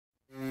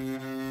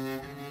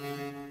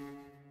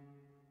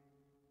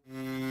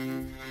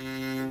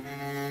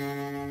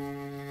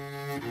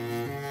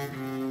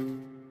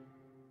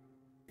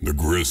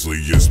grizzly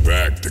is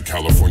back. The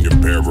California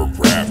bear of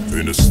rap.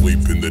 Been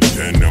asleep in the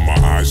den, now my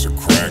eyes are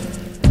cracked.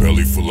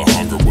 Belly full of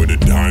hunger with a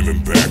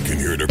diamond back. And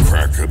hear the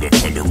crack of the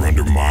thunder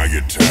under my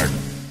attack.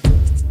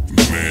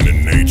 Man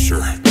in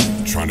nature,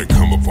 trying to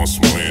come up on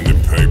some land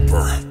and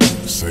paper.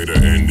 Say the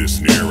end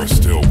is near, I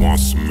still want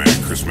some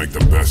anchors. Make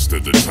the best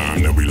of the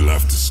time that we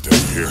left to stay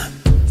here.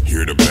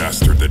 Hear the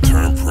bastard that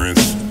turned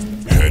prince.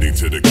 Heading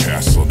to the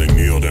castle, they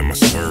kneeled at my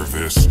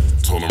service.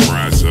 Told them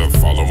rise up,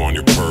 follow on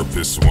your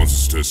purpose. Once I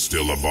stood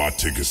still, I bought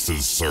tickets to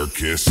the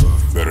circus.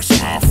 Better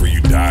smile for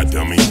you die,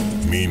 dummy.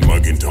 Mean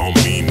mugging don't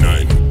mean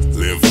nothing.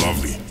 Live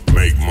lovely,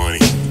 make money,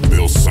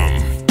 build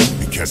something.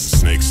 And catch the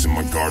snakes in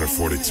my garden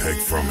before they take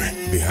from it.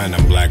 Behind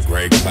them black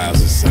gray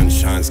clouds, the sun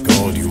shines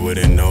gold. You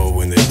wouldn't know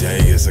when the day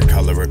is a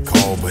color of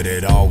coal, but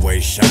it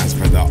always shines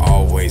for the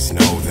always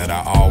know that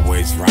I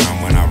always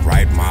rhyme when I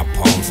write my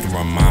poems to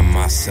remind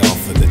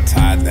myself of the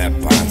tide that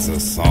binds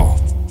us all.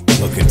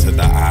 Look into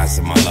the eyes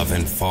of my love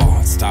and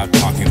fall. Stop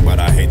talking, but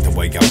I hate the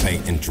way y'all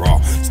paint and draw.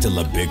 Still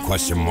a big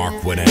question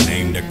mark with a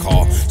name to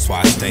call. So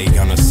I stay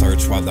on a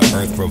search while the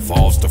earth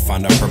revolves to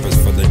find a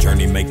purpose for the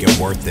journey, make it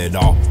worth it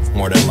all.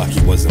 More than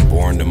lucky, wasn't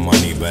born to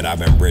money, but I've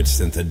been rich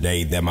since the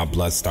day that my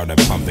blood started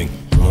pumping.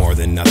 More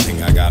than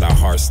nothing, I got a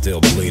heart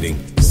still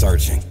bleeding.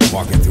 Searching,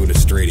 walking through the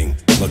streeting,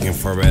 looking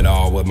for it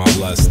all with my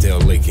blood still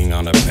leaking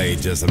on the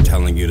pages. I'm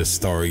telling you the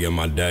story of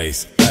my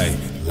days. Hey,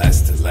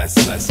 let's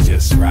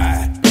just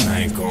ride.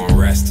 I ain't gonna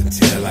rest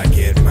until I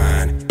get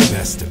mine.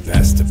 Best,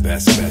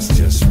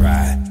 just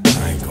ride.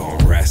 I ain't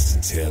gonna rest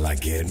until I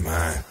get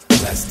mine.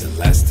 Let's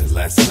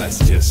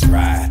just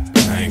ride.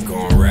 I ain't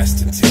gonna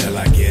rest until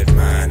I get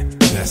mine.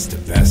 Best,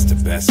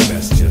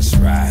 just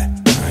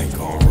ride. I ain't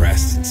gonna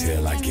rest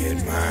until I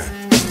get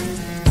mine.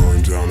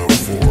 Burned down a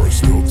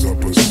forest, built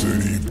up a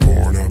city.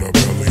 Born out of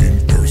belly,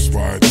 nursed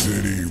by a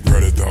titty.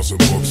 Read 1,000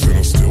 books and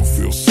I still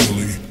feel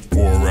silly.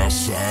 War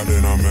outside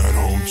and I'm at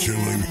home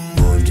chilling.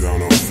 Burned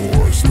down a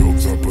forest,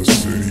 built up a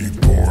city.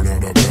 Born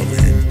out of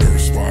belly,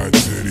 nursed by a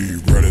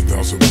titty. Read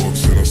 1,000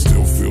 books and I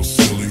still feel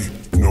silly.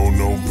 Know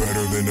no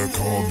better than to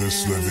call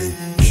this living.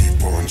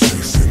 Keep on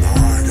chasing,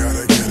 I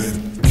gotta get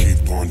it.